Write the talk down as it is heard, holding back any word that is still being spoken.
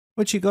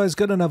What you guys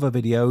got another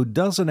video,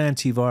 does an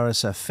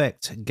antivirus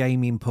affect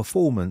gaming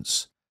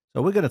performance?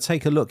 So we're going to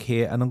take a look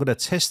here and I'm going to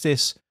test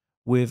this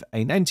with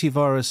an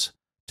antivirus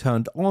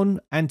turned on,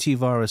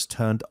 antivirus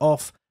turned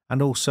off,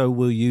 and also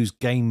we'll use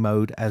game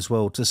mode as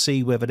well to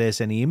see whether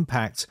there's any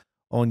impact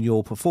on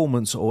your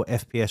performance or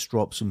FPS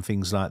drops and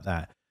things like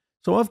that.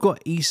 So I've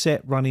got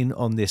ESET running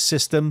on this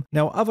system.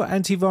 Now other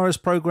antivirus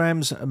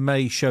programs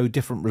may show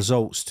different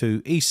results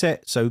to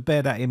ESET, so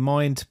bear that in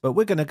mind, but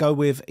we're going to go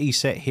with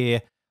ESET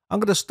here. I'm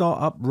going to start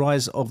up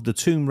Rise of the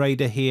Tomb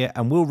Raider here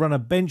and we'll run a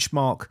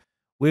benchmark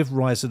with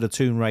Rise of the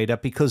Tomb Raider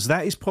because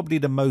that is probably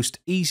the most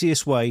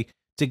easiest way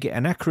to get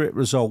an accurate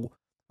result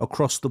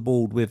across the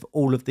board with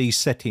all of these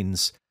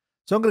settings.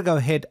 So I'm going to go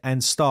ahead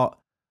and start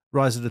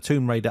Rise of the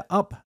Tomb Raider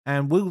up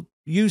and we'll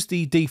use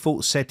the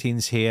default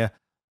settings here.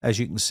 As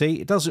you can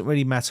see, it doesn't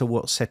really matter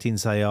what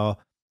settings they are,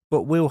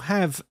 but we'll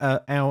have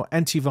our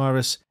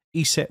antivirus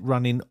ESET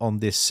running on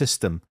this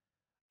system.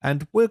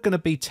 And we're going to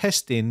be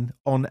testing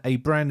on a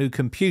brand new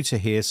computer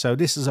here. So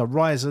this is a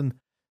Ryzen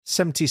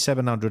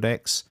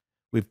 7700X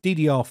with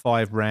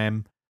DDR5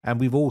 RAM, and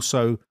we've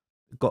also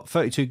got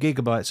 32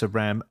 gigabytes of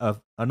RAM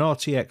of an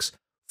RTX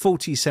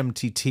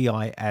 4070 Ti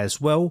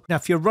as well. Now,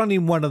 if you're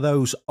running one of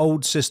those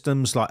old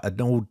systems like an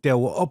old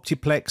Dell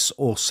Optiplex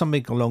or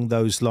something along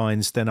those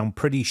lines, then I'm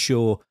pretty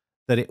sure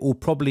that it will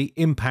probably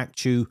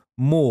impact you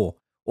more.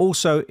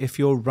 Also, if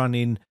you're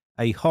running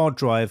a hard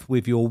drive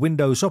with your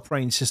Windows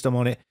operating system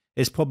on it,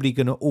 it's probably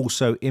going to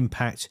also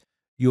impact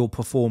your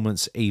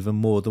performance even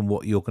more than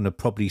what you're going to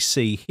probably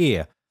see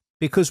here.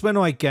 Because when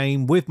I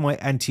game with my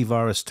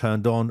antivirus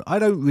turned on, I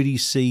don't really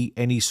see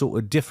any sort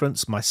of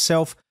difference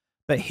myself.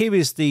 But here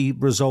is the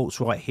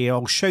results right here.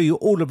 I'll show you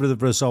all of the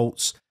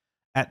results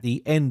at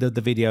the end of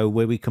the video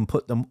where we can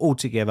put them all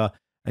together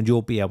and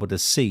you'll be able to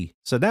see.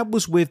 So that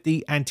was with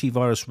the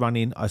antivirus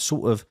running. I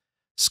sort of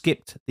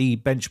skipped the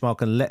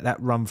benchmark and let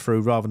that run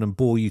through rather than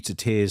bore you to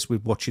tears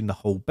with watching the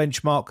whole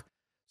benchmark.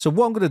 So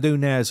what I'm going to do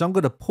now is I'm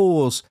going to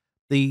pause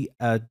the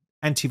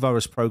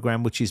antivirus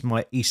program, which is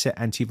my ESET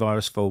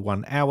antivirus, for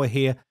 1 hour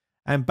here.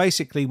 And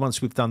basically, once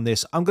we've done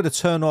this, I'm going to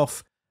turn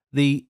off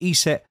the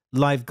ESET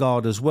Live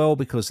Guard as well,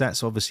 because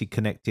that's obviously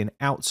connecting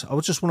out. I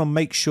just want to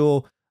make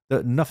sure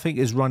that nothing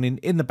is running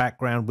in the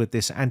background with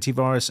this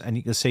antivirus. And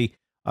you can see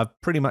I've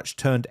pretty much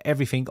turned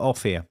everything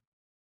off here.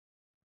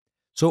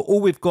 So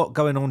all we've got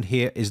going on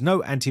here is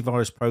no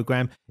antivirus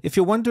program. If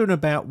you're wondering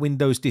about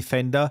Windows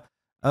Defender,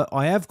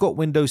 I have got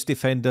Windows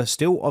Defender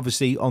still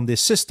obviously on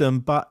this system,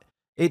 but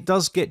it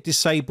does get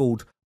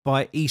disabled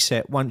by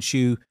ESET once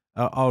you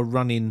are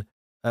running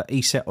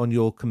ESET on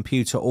your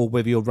computer or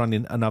whether you're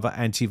running another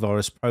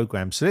antivirus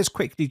program. So let's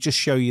quickly just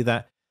show you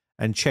that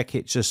and check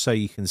it just so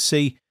you can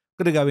see.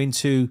 I'm going to go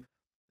into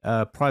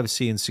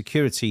privacy and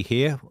security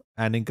here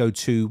and then go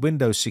to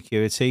Windows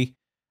Security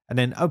and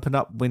then open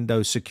up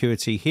Windows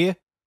Security here.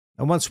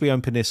 And once we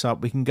open this up,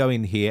 we can go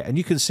in here and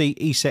you can see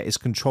ESET is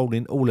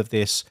controlling all of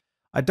this.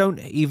 I don't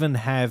even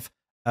have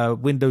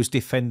Windows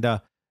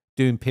Defender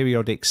doing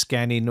periodic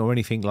scanning or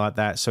anything like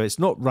that. So it's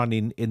not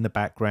running in the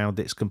background.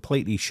 It's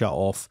completely shut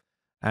off.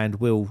 And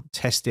we'll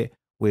test it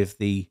with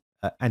the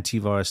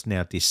antivirus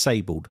now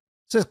disabled.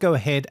 So let's go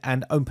ahead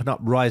and open up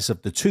Rise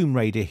of the Tomb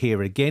Raider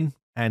here again.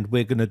 And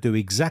we're going to do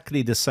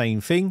exactly the same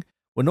thing.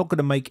 We're not going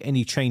to make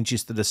any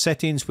changes to the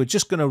settings. We're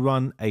just going to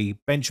run a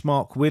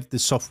benchmark with the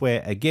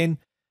software again.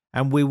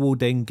 And we will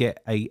then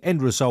get an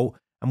end result.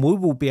 And we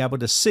will be able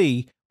to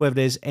see whether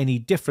there's any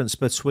difference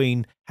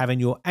between having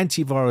your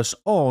antivirus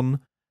on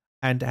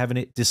and having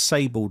it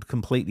disabled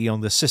completely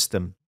on the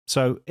system.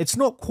 So it's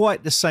not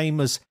quite the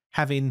same as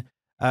having,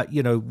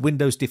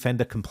 Windows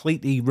Defender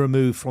completely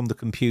removed from the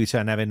computer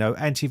and having no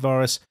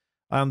antivirus.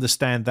 I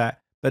understand that,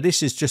 but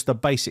this is just a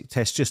basic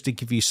test just to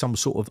give you some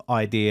sort of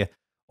idea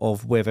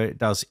of whether it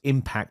does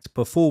impact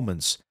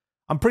performance.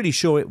 I'm pretty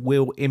sure it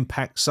will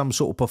impact some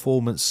sort of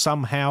performance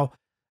somehow.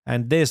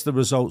 And there's the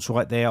results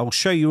right there. I'll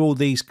show you all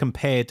these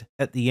compared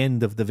at the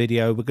end of the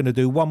video. We're going to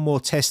do one more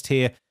test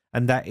here,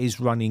 and that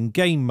is running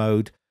game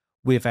mode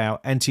with our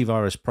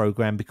antivirus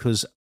program,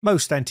 because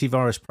most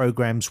antivirus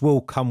programs will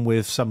come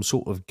with some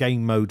sort of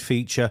game mode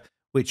feature,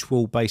 which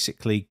will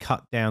basically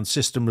cut down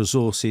system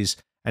resources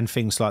and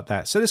things like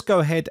that. So let's go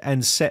ahead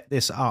and set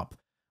this up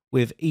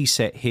with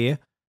ESET here.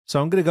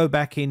 So I'm going to go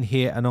back in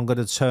here and I'm going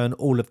to turn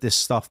all of this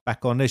stuff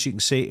back on. As you can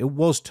see, it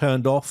was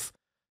turned off.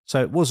 So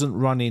it wasn't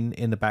running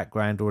in the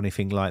background or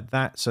anything like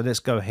that. So let's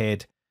go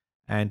ahead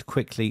and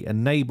quickly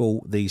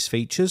enable these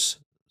features.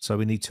 So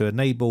we need to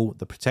enable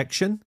the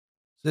protection.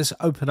 So let's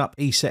open up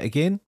ESET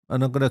again.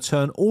 And I'm going to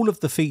turn all of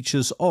the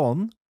features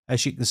on,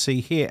 as you can see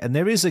here. And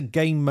there is a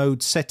game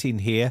mode setting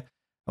here.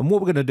 And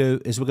what we're going to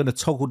do is we're going to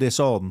toggle this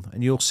on.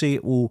 And you'll see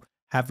it will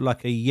have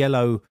like a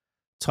yellow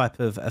type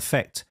of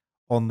effect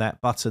on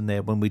that button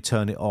there when we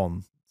turn it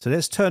on. So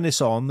let's turn this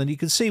on. And you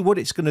can see what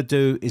it's going to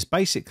do is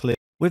basically,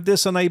 with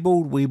this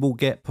enabled, we will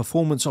get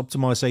performance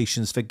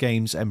optimizations for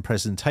games and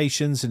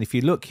presentations. And if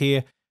you look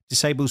here,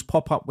 disables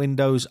pop-up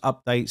windows,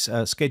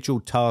 updates,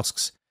 scheduled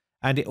tasks,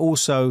 and it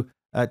also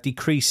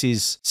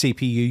decreases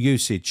CPU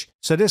usage.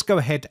 So let's go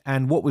ahead,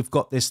 and what we've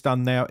got this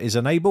done now is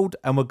enabled,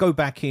 and we'll go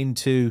back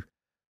into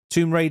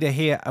Tomb Raider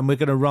here, and we're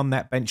going to run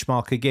that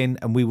benchmark again,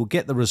 and we will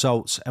get the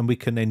results, and we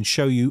can then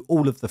show you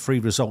all of the free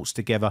results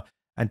together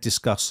and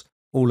discuss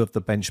all of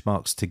the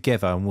benchmarks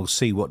together, and we'll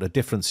see what the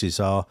differences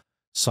are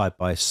side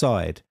by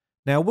side.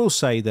 Now, we'll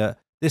say that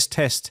this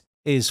test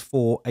is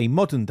for a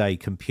modern day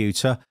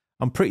computer.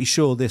 I'm pretty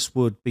sure this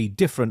would be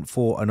different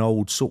for an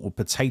old sort of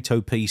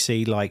potato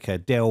PC like a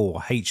Dell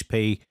or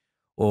HP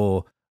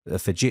or a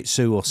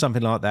Fujitsu or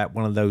something like that,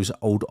 one of those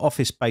old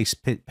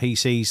office-based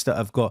PCs that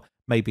have got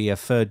maybe a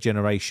third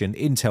generation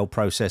Intel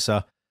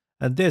processor.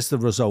 And there's the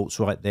results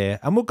right there.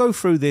 And we'll go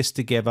through this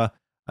together,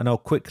 and I'll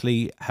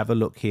quickly have a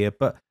look here.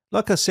 But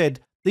like I said,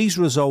 these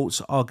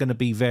results are going to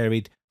be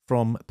varied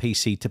from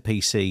PC to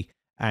PC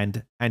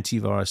and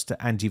antivirus to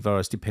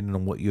antivirus, depending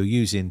on what you're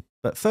using.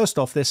 But first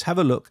off, let's have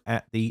a look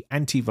at the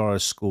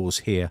antivirus scores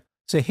here.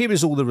 So here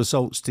is all the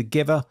results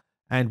together,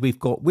 and we've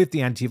got with the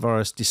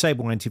antivirus,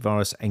 disable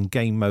antivirus, and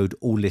game mode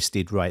all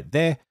listed right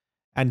there.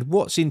 And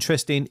what's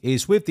interesting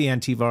is with the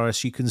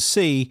antivirus, you can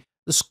see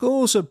the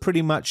scores are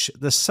pretty much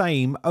the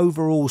same.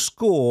 Overall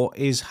score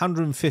is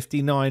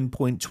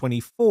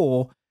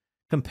 159.24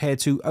 compared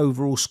to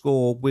overall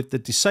score with the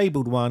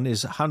disabled one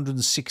is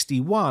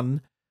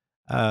 161.93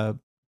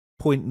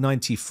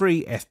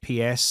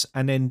 FPS,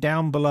 and then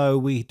down below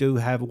we do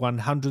have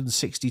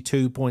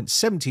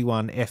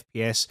 162.71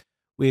 FPS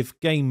with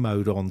game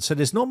mode on. So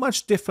there's not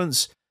much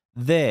difference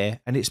there,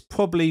 and it's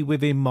probably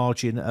within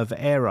margin of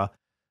error.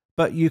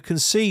 But you can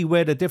see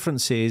where the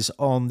difference is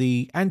on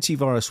the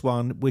antivirus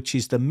one, which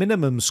is the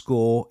minimum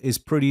score is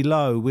pretty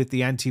low with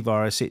the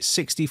antivirus. It's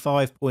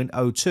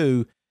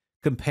 65.02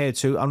 compared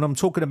to, and I'm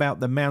talking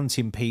about the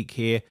mountain peak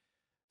here,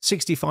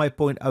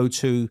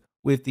 65.02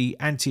 with the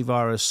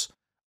antivirus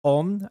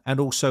on,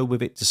 and also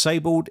with it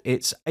disabled,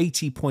 it's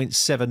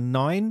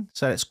 80.79.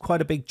 So that's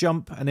quite a big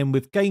jump. And then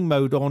with game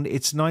mode on,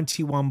 it's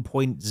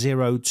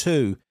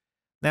 91.02.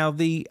 Now,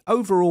 the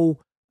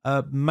overall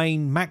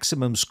main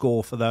maximum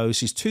score for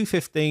those is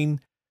 215,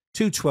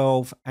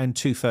 212, and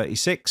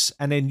 236.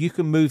 And then you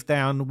can move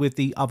down with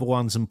the other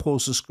ones and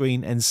pause the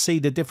screen and see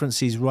the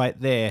differences right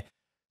there.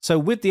 So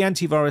with the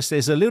antivirus,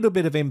 there's a little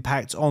bit of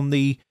impact on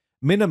the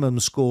minimum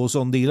scores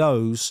on the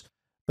lows,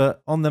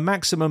 but on the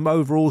maximum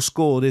overall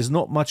score, there's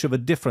not much of a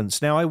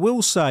difference. Now, I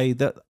will say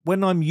that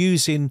when I'm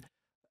using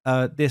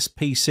this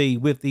PC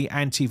with the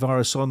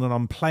antivirus on and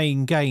I'm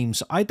playing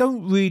games, I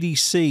don't really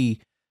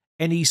see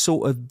any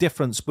sort of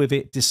difference with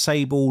it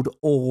disabled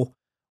or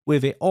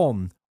with it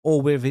on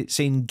or with it's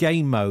in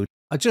game mode.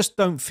 I just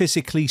don't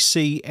physically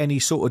see any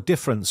sort of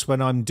difference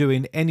when I'm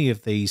doing any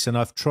of these, and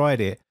I've tried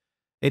it.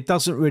 It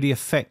doesn't really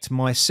affect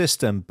my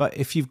system. But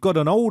if you've got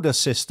an older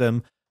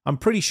system, I'm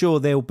pretty sure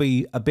there'll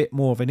be a bit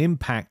more of an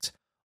impact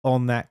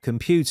on that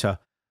computer.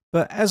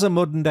 But as a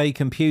modern day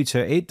computer,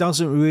 it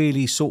doesn't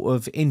really sort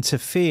of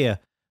interfere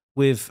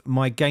with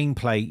my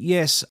gameplay.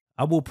 Yes,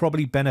 I will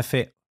probably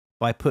benefit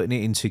by putting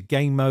it into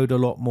game mode a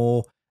lot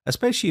more,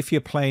 especially if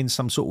you're playing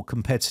some sort of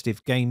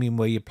competitive gaming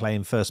where you're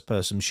playing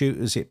first-person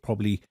shooters. It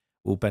probably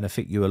will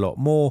benefit you a lot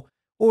more.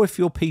 Or if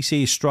your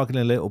PC is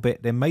struggling a little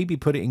bit, then maybe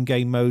put it in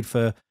game mode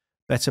for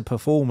better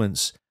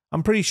performance.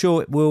 I'm pretty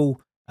sure it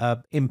will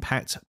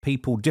impact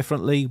people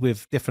differently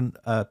with different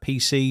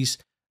PCs.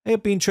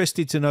 I'd be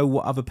interested to know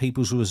what other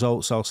people's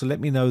results are, so let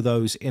me know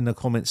those in the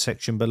comments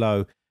section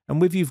below.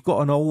 And if you've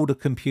got an older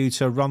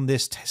computer, run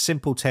this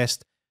simple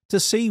test to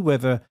see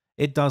whether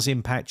it does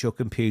impact your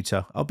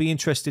computer. I'll be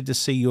interested to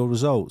see your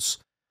results.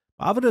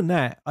 But other than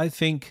that, I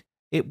think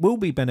it will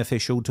be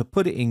beneficial to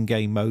put it in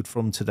game mode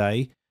from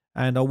today,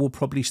 and I will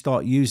probably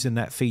start using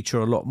that feature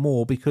a lot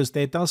more because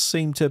there does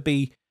seem to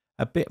be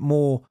a bit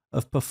more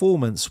of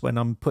performance when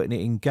I'm putting it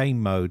in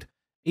game mode.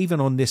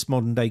 Even on this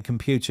modern day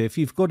computer, if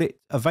you've got it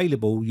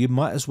available, you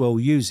might as well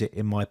use it,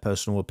 in my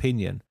personal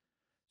opinion.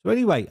 So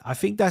anyway, I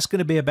think that's going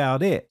to be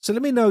about it. So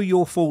let me know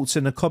your thoughts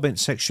in the comment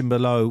section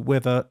below,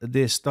 whether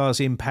this does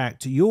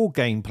impact your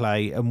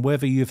gameplay and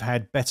whether you've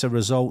had better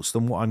results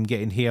than what I'm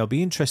getting here. I'll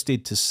be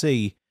interested to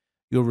see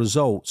your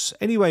results.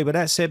 Anyway, with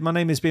that said, my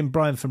name has been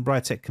Brian from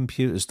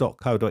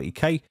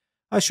briteccomputers.co.uk.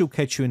 I shall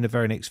catch you in the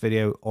very next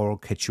video, or I'll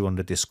catch you on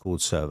the Discord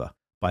server.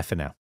 Bye for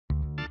now.